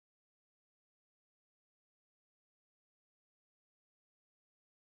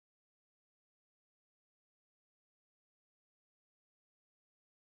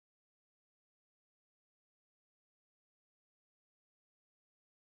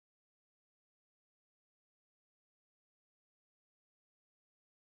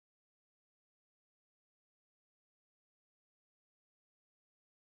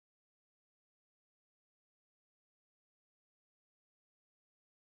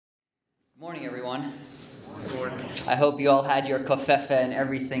Morning, everyone. Good morning. I hope you all had your kofefe and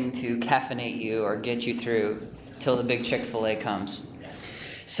everything to caffeinate you or get you through till the big Chick-fil-A comes.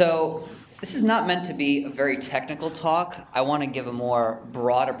 So this is not meant to be a very technical talk. I want to give a more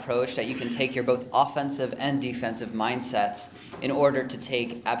broad approach that you can take your both offensive and defensive mindsets in order to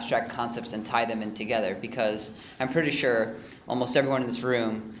take abstract concepts and tie them in together, because I'm pretty sure almost everyone in this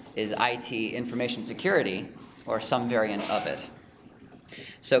room is IT information security or some variant of it.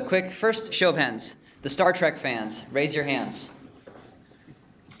 So quick, first show of hands. The Star Trek fans, raise your hands.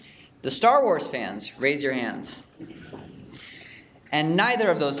 The Star Wars fans, raise your hands. And neither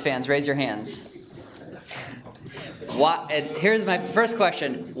of those fans, raise your hands. Why? And here's my first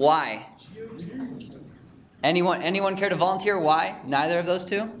question. Why? Anyone care to volunteer? Why? Neither of those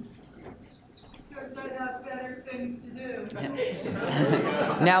two? Because I have better things to do.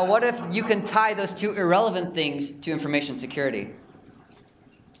 Now, what if you can tie those two irrelevant things to information security?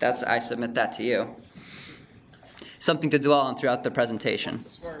 I submit that to you. Something to dwell on throughout the presentation.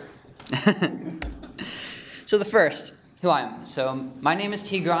 So the first, who I am. So my name is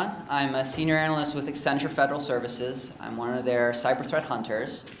Tigran. I'm a senior analyst with Accenture Federal Services. I'm one of their cyber threat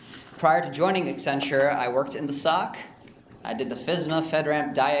hunters. Prior to joining Accenture, I worked in the SOC. I did the FISMA,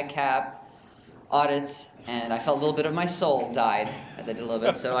 FedRAMP, DIACAP audits, and I felt a little bit of my soul died as I did a little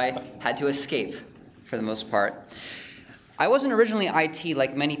bit, so I had to escape for the most part. I wasn't originally IT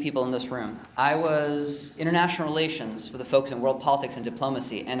like many people in this room. I was international relations with a focus in world politics and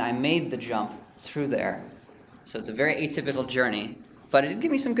diplomacy, and I made the jump through there. So it's a very atypical journey, but it did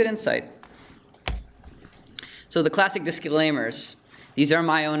give me some good insight. So the classic disclaimers. These are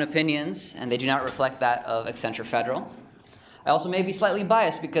my own opinions, and they do not reflect that of Accenture Federal. I also may be slightly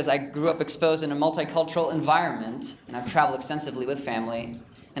biased because I grew up exposed in a multicultural environment, and I've traveled extensively with family,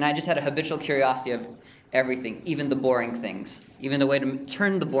 and I just had a habitual curiosity of everything, even the boring things, even the way to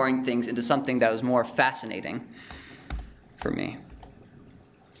turn the boring things into something that was more fascinating for me.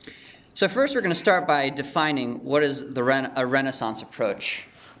 So first we're going to start by defining what is a Renaissance approach.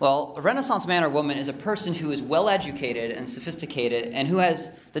 Well, a Renaissance man or woman is a person who is well educated and sophisticated and who has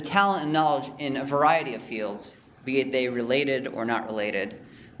the talent and knowledge in a variety of fields, be it they related or not related.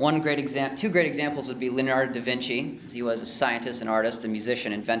 Two great examples would be Leonardo da Vinci, as he was a scientist, an artist, a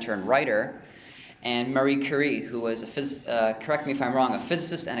musician, inventor, and writer, and Marie Curie, who was, correct me if I'm wrong, a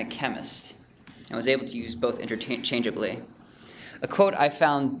physicist and a chemist, and was able to use both interchangeably. A quote I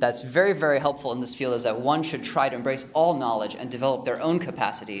found that's very, very helpful in this field is that one should try to embrace all knowledge and develop their own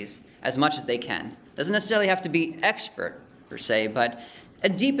capacities as much as they can. Doesn't necessarily have to be expert, per se, but a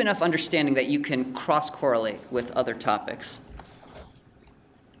deep enough understanding that you can cross-correlate with other topics.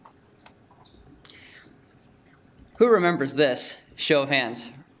 Who remembers this? Show of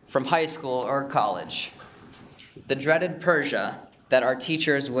hands. From high school or college. The dreaded Persia that our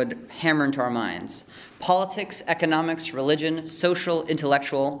teachers would hammer into our minds. Politics, economics, religion, social,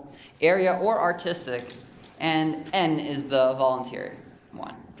 intellectual, area, or artistic, and N is the volunteer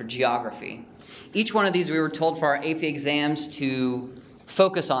one for geography. Each one of these we were told for our AP exams to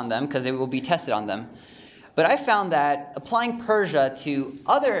focus on them because they will be tested on them. But I found that applying Persia to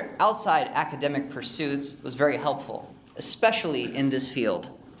other outside academic pursuits was very helpful, especially in this field.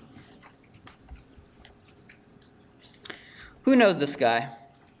 Who knows this guy?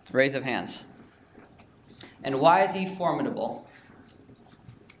 Raise of hands. And why is he formidable?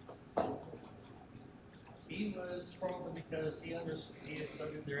 He was formidable because he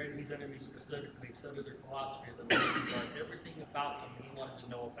studied their enemies specifically, studied their philosophy, he learned everything about them he wanted to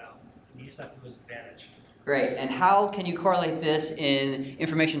know about. And he used that to his advantage. Great. And how can you correlate this in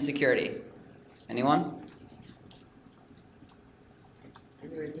information security? Anyone? If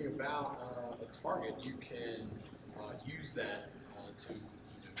you know anything about a target, you can use that to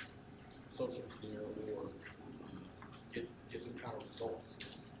social engineer or get some kind of results.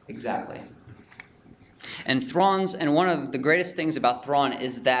 Exactly. And one of the greatest things about Thrawn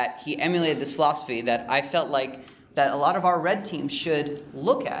is that he emulated this philosophy that I felt like that a lot of our red teams should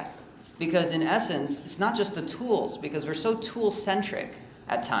look at. Because in essence, it's not just the tools, because we're so tool-centric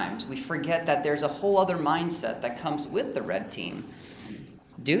at times. We forget that there's a whole other mindset that comes with the red team.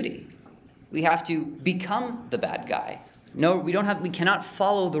 Duty. We have to become the bad guy. No, we cannot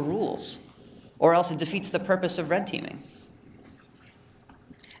follow the rules, or else it defeats the purpose of red teaming.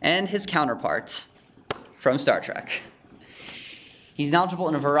 And his counterpart from Star Trek. He's knowledgeable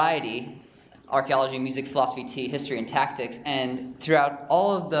in a variety, archaeology, music, philosophy, history, and tactics, and throughout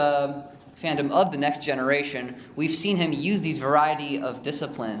all of the fandom of the Next Generation, we've seen him use these variety of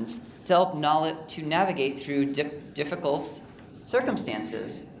disciplines to help navigate through difficult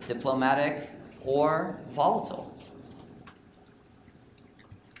circumstances, diplomatic or volatile.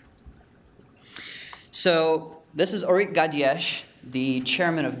 So this is Orit Gadiesh, the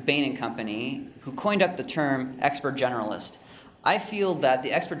chairman of Bain & Company, who coined up the term expert generalist. I feel that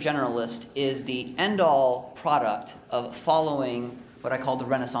the expert generalist is the end-all product of following what I call the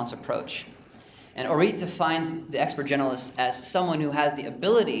Renaissance approach. And Orit defines the expert generalist as someone who has the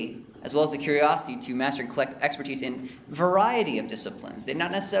ability, as well as the curiosity, to master and collect expertise in a variety of disciplines. They not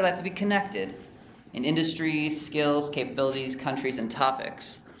necessarily have to be connected in industries, skills, capabilities, countries, and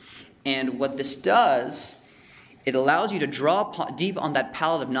topics. And what this does, it allows you to draw deep on that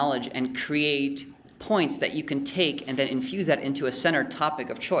palette of knowledge and create points that you can take and then infuse that into a centered topic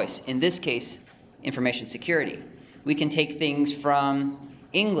of choice. In this case, information security. We can take things from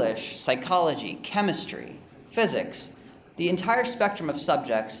English, psychology, chemistry, physics, the entire spectrum of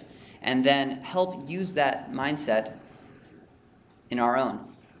subjects, and then help use that mindset in our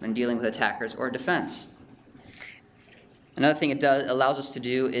own when dealing with attackers or defense. Another thing it allows us to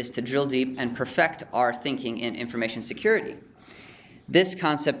do is to drill deep and perfect our thinking in information security. This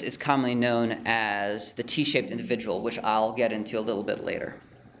concept is commonly known as the T-shaped individual, which I'll get into a little bit later.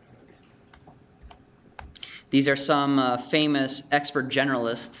 These are some famous expert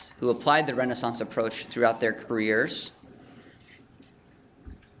generalists who applied the Renaissance approach throughout their careers.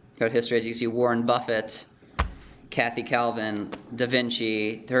 Throughout history, as you see, Warren Buffett, Kathy Calvin, Da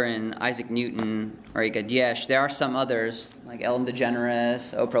Vinci, Turin, Isaac Newton, Orit Gadiesh. There are some others, like Ellen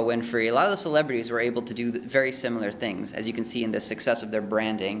DeGeneres, Oprah Winfrey. A lot of the celebrities were able to do very similar things, as you can see in the success of their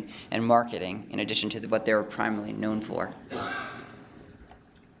branding and marketing, in addition to what they were primarily known for.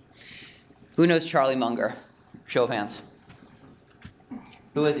 Who knows Charlie Munger? Show of hands.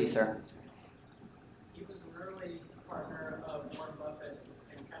 Who is he, sir? He was an early partner of Warren Buffett's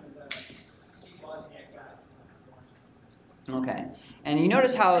and kind of the Steve Wozniak guy. Okay. And you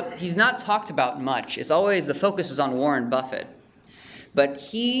notice how he's not talked about much. It's always, the focus is on Warren Buffett. But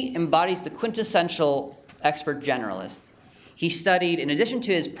he embodies the quintessential expert generalist. He studied, in addition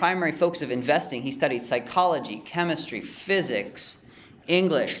to his primary focus of investing, he studied psychology, chemistry, physics,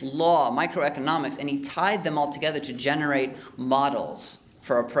 English, law, microeconomics, and he tied them all together to generate models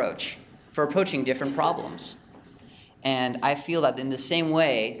for approaching different problems. And I feel that in the same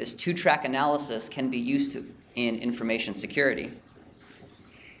way, this two-track analysis can be used in information security,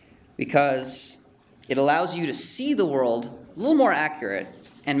 because it allows you to see the world a little more accurate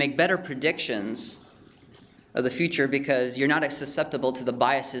and make better predictions of the future, because you're not as susceptible to the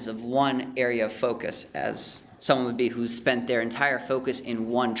biases of one area of focus as someone would be who's spent their entire focus in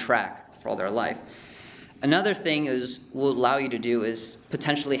one track for all their life. Another thing will allow you to do is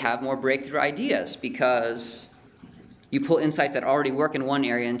potentially have more breakthrough ideas, because you pull insights that already work in one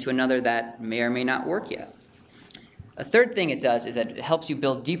area into another that may or may not work yet. A third thing it does is that it helps you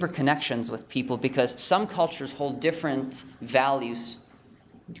build deeper connections with people, because some cultures hold different values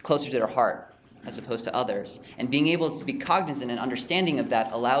closer to their heart as opposed to others. And being able to be cognizant and understanding of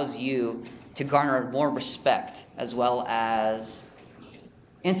that allows you to garner more respect as well as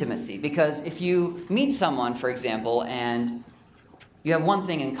intimacy. Because if you meet someone, for example, and you have one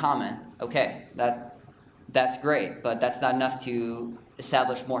thing in common, okay, that's great, but that's not enough to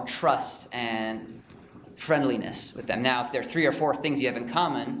establish more trust and friendliness with them. Now, if there are 3 or 4 things you have in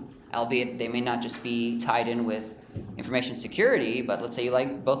common, albeit they may not just be tied in with information security, but let's say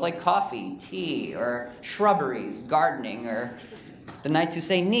you both like coffee, tea, or shrubberies, gardening, or the Knights Who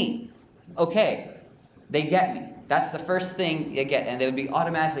Say Neat. Okay, they get me. That's the first thing they get, and they would be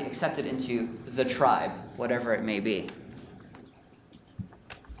automatically accepted into the tribe, whatever it may be.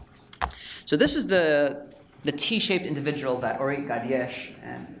 So this is the T-shaped individual that Orit Gadiesh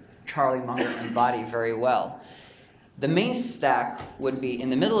and Charlie Munger embody very well. The main stack would be in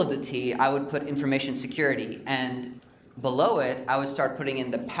the middle of the T. I would put information security, and below it, I would start putting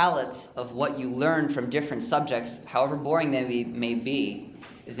in the palettes of what you learn from different subjects, however boring they may be,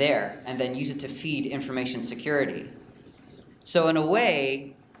 there, and then use it to feed information security. So in a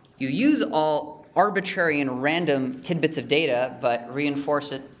way, you use all arbitrary and random tidbits of data, but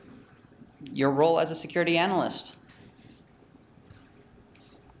reinforce your role as a security analyst.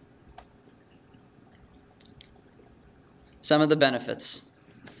 Some of the benefits.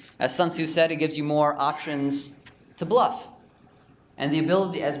 As Sun Tzu said, it gives you more options to bluff. And the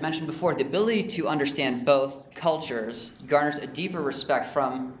ability, as mentioned before, the ability to understand both cultures garners a deeper respect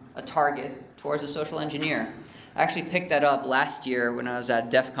from a target towards a social engineer. I actually picked that up last year when I was at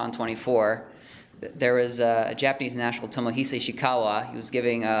DEF CON 24. There was a Japanese national, Tomohisa Ishikawa. He was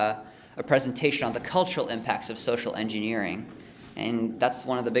giving a presentation on the cultural impacts of social engineering. And that's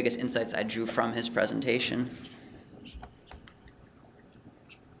one of the biggest insights I drew from his presentation.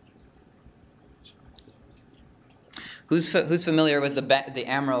 Who's familiar with the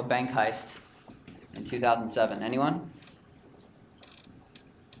Amro bank heist? in 2007. Anyone?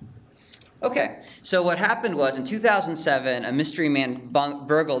 Okay, so what happened was in 2007, a mystery man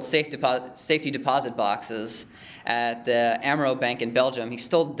burgled safety deposit boxes at the Amro Bank in Belgium. He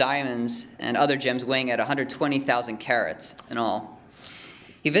stole diamonds and other gems weighing at 120,000 carats in all.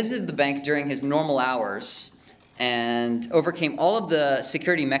 He visited the bank during his normal hours and overcame all of the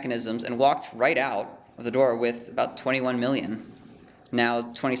security mechanisms and walked right out of the door with about 21 million, now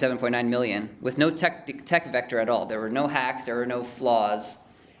 27.9 million, with no tech vector at all. There were no hacks, there were no flaws.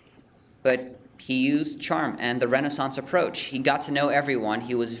 But he used charm and the Renaissance approach. He got to know everyone.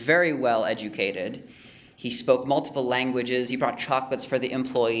 He was very well educated. He spoke multiple languages. He brought chocolates for the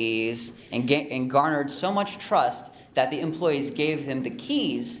employees and garnered so much trust that the employees gave him the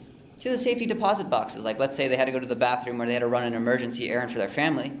keys to the safety deposit boxes. Like, let's say they had to go to the bathroom or they had to run an emergency errand for their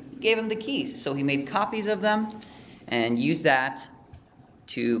family. He gave him the keys. So he made copies of them and used that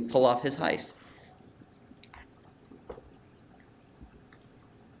to pull off his heist.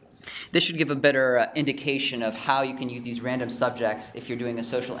 This should give a better indication of how you can use these random subjects if you're doing a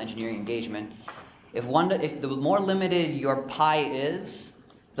social engineering engagement. If the more limited your pie is,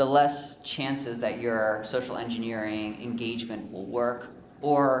 the less chances that your social engineering engagement will work.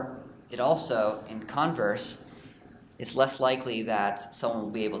 Or it also, in converse, it's less likely that someone will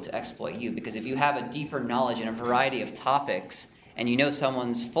be able to exploit you. Because if you have a deeper knowledge in a variety of topics, and you know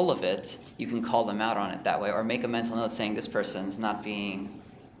someone's full of it, you can call them out on it that way, or make a mental note saying this person's not being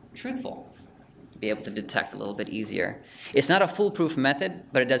truthful. Be able to detect a little bit easier. It's not a foolproof method,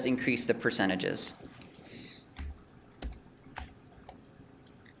 but it does increase the percentages.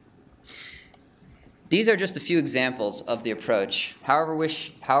 These are just a few examples of the approach. However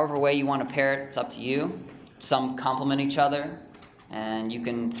way you want to pair it, it's up to you. Some complement each other, and you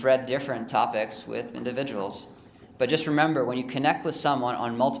can thread different topics with individuals. But just remember, when you connect with someone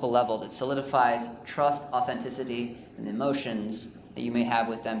on multiple levels, it solidifies trust, authenticity, and the emotions that you may have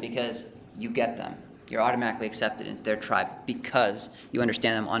with them because you get them. You're automatically accepted into their tribe because you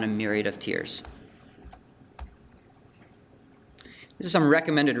understand them on a myriad of tiers. These are some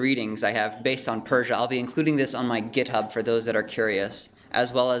recommended readings I have based on Persia. I'll be including this on my GitHub for those that are curious,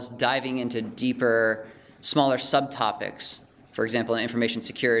 as well as diving into deeper, smaller subtopics. For example, in information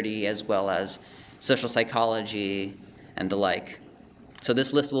security, as well as social psychology and the like. So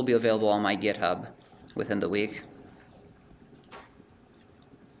this list will be available on my GitHub within the week.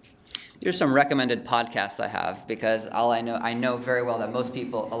 Here's some recommended podcasts I have because I know very well that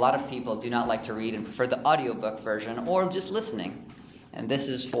a lot of people do not like to read and prefer the audiobook version or just listening. And this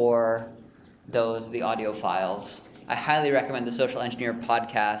is for the audiophiles. I highly recommend the Social Engineer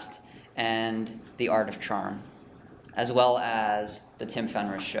podcast and The Art of Charm, as well as the Tim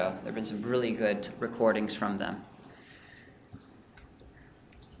Fenriz Show. There have been some really good recordings from them.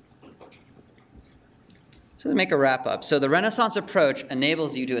 So to make a wrap up, so the Renaissance approach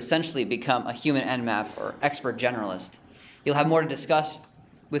enables you to essentially become a human nMAP or expert generalist. You'll have more to discuss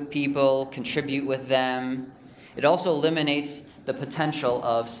with people, contribute with them. It also eliminates the potential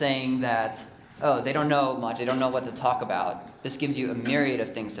of saying that, oh, they don't know much, they don't know what to talk about. This gives you a myriad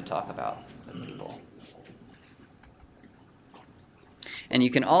of things to talk about with people. And you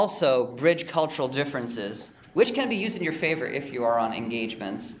can also bridge cultural differences, which can be used in your favor if you are on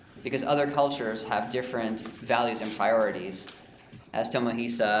engagements, because other cultures have different values and priorities, as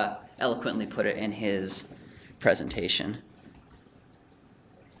Tomohisa eloquently put it in his presentation.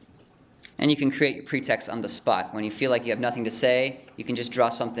 And you can create your pretext on the spot. When you feel like you have nothing to say, you can just draw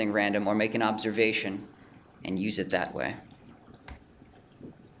something random or make an observation and use it that way.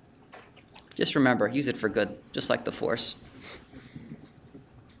 Just remember, use it for good, just like the Force.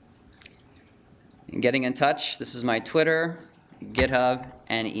 And getting in touch, this is my Twitter, GitHub,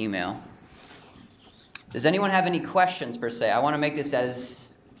 and email. Does anyone have any questions per se? I want to make this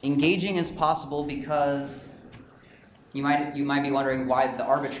as engaging as possible because you might be wondering why the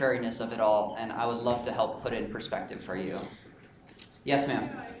arbitrariness of it all, and I would love to help put it in perspective for you. Yes, ma'am.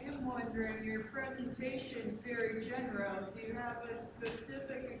 I am wondering, your presentation is very general. Do you have a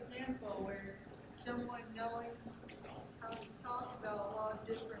specific example where someone knowing how to talk about a lot of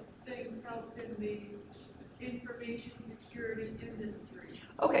different things helped in the information security industry?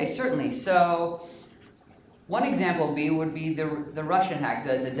 Okay, certainly. So one example would be the Russian hack,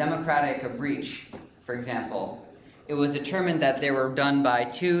 the democratic breach, for example. It was determined that they were done by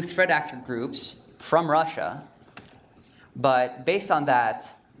two threat actor groups from Russia. But based on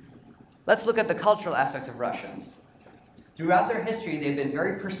that, let's look at the cultural aspects of Russians. Throughout their history, they've been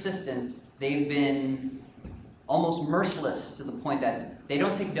very persistent. They've been almost merciless to the point that they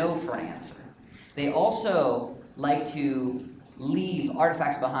don't take no for an answer. They also like to leave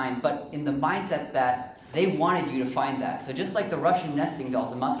artifacts behind, but in the mindset that they wanted you to find that. So just like the Russian nesting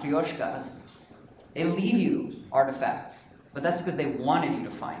dolls, the matryoshkas, they leave you artifacts, but that's because they wanted you to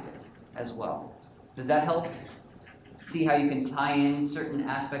find it as well. Does that help? See how you can tie in certain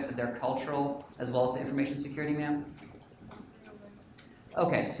aspects of their cultural as well as the information security, ma'am?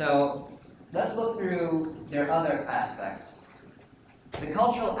 Okay, so let's look through their other aspects. The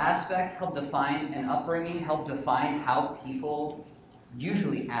cultural aspects help define, and upbringing help define how people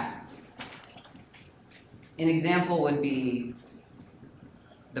usually act. An example would be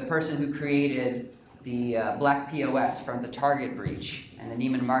the person who created the black POS from the Target breach and the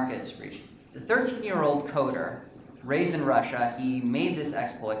Neiman Marcus breach. It's a 13-year-old coder, raised in Russia. He made this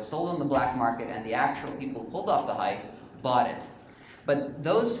exploit, sold on the black market, and the actual people who pulled off the heist bought it. But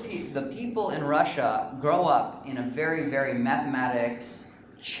the people in Russia grow up in a very, very mathematics,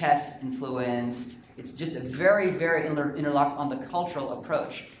 chess-influenced, it's just a very, very interlocked on the cultural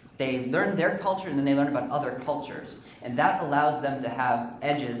approach. They learn their culture and then they learn about other cultures. And that allows them to have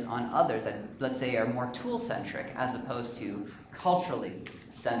edges on others that, let's say, are more tool-centric as opposed to culturally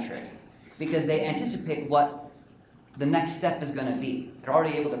centric. Because they anticipate what the next step is going to be. They're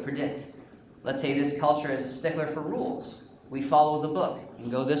already able to predict. Let's say this culture is a stickler for rules. We follow the book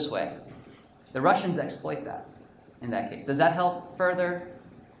and go this way. The Russians exploit that in that case. Does that help further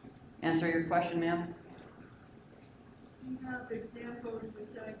answer your question, ma'am? Do you have examples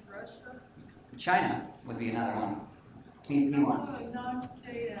besides Russia? China would be another one. How about a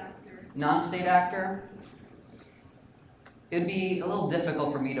non-state actor? Non-state actor? It would be a little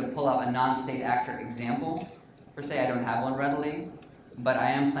difficult for me to pull out a non-state actor example. Per se, I don't have one readily. But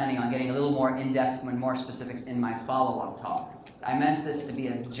I am planning on getting a little more in-depth and more specifics in my follow-up talk. I meant this to be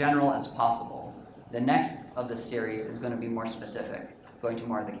as general as possible. The next of the series is going to be more specific, going to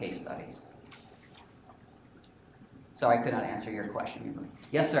more of the case studies. So I could not answer your question.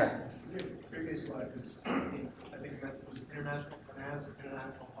 Yes, sir? Your previous slide was, I think that was international finance or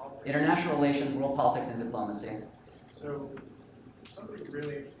international politics. International relations, world politics, and diplomacy. So somebody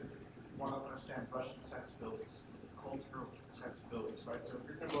really interested want to understand Russian sensibilities, cultural sensibilities, right? So if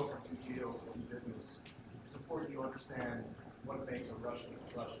you're going to go from geo to business, it's important you understand what makes a Russian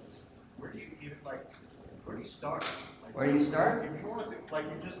Russian. Where do you even where do you start? Where do you start? If you wanted to, like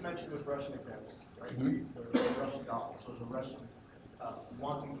you just mentioned this Russian example, right? Mm-hmm. The Russian doll, so the Russian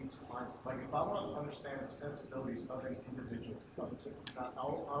wanting you to find, like if I want to understand the sensibilities of an individual, not, I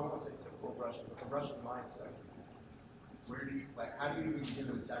don't want to say typical Russian, but the Russian mindset. Where do you, how do you even begin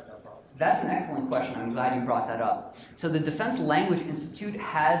to attack that problem? That's an excellent question. I'm glad you brought that up. So the Defense Language Institute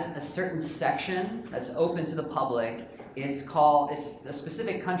has a certain section that's open to the public. It's a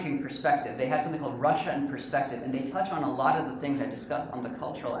specific country in perspective. They have something called Russia in Perspective, and they touch on a lot of the things I discussed on the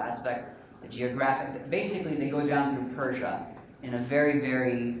cultural aspects, the geographic. Basically, they go down through Persia in a very,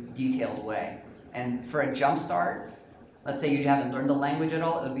 very detailed way. And for a jump start, let's say you haven't learned the language at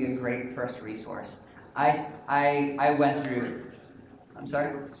all, it would be a great first resource. I went through, I'm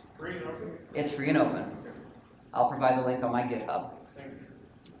sorry? Free and open? It's free and open. I'll provide the link on my GitHub.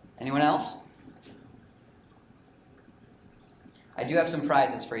 Anyone else? I do have some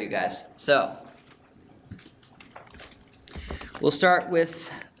prizes for you guys. So, we'll start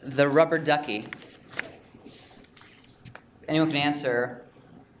with the rubber ducky. Anyone can answer.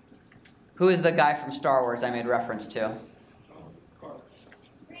 Who is the guy from Star Wars I made reference to?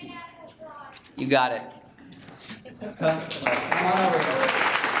 You got it. Come on over here.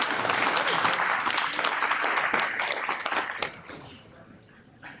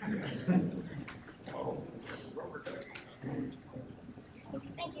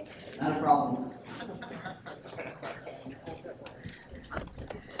 Thank you. Not a problem.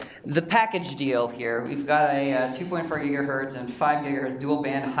 The package deal here, we've got a 2.4 gigahertz and 5 gigahertz dual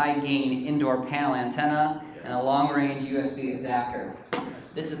band high gain indoor panel antenna and a long range USB adapter.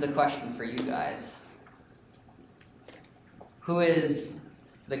 This is the question for you guys. Who is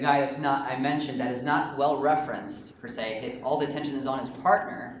the guy I mentioned that is not well referenced per se? All the attention is on his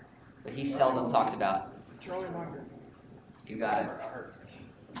partner, but he's seldom talked about. Charlie Munger. You got it.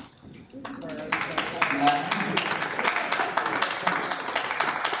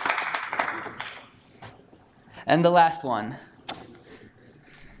 And the last one.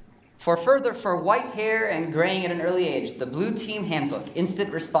 For white hair and graying at an early age, the Blue Team Handbook,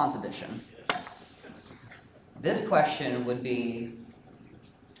 Instant Response Edition. This question would be,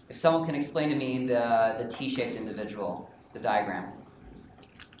 if someone can explain to me the T-shaped individual, the diagram.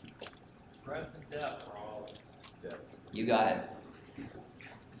 Breadth and depth are all depth. You got it.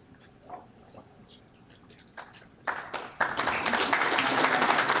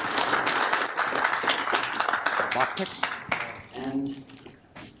 Lock picks. And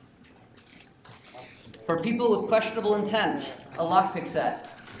for people with questionable intent, a lockpick set.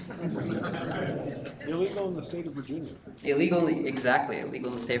 Illegal in the state of Virginia. Illegal, exactly, illegal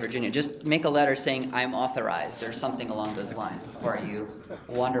in the state of Virginia. Just make a letter saying I'm authorized or something along those lines before you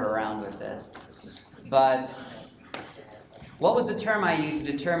wander around with this. But what was the term I used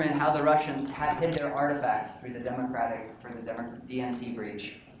to determine how the Russians had hid their artifacts through the DNC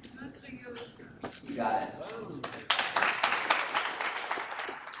breach? You got it.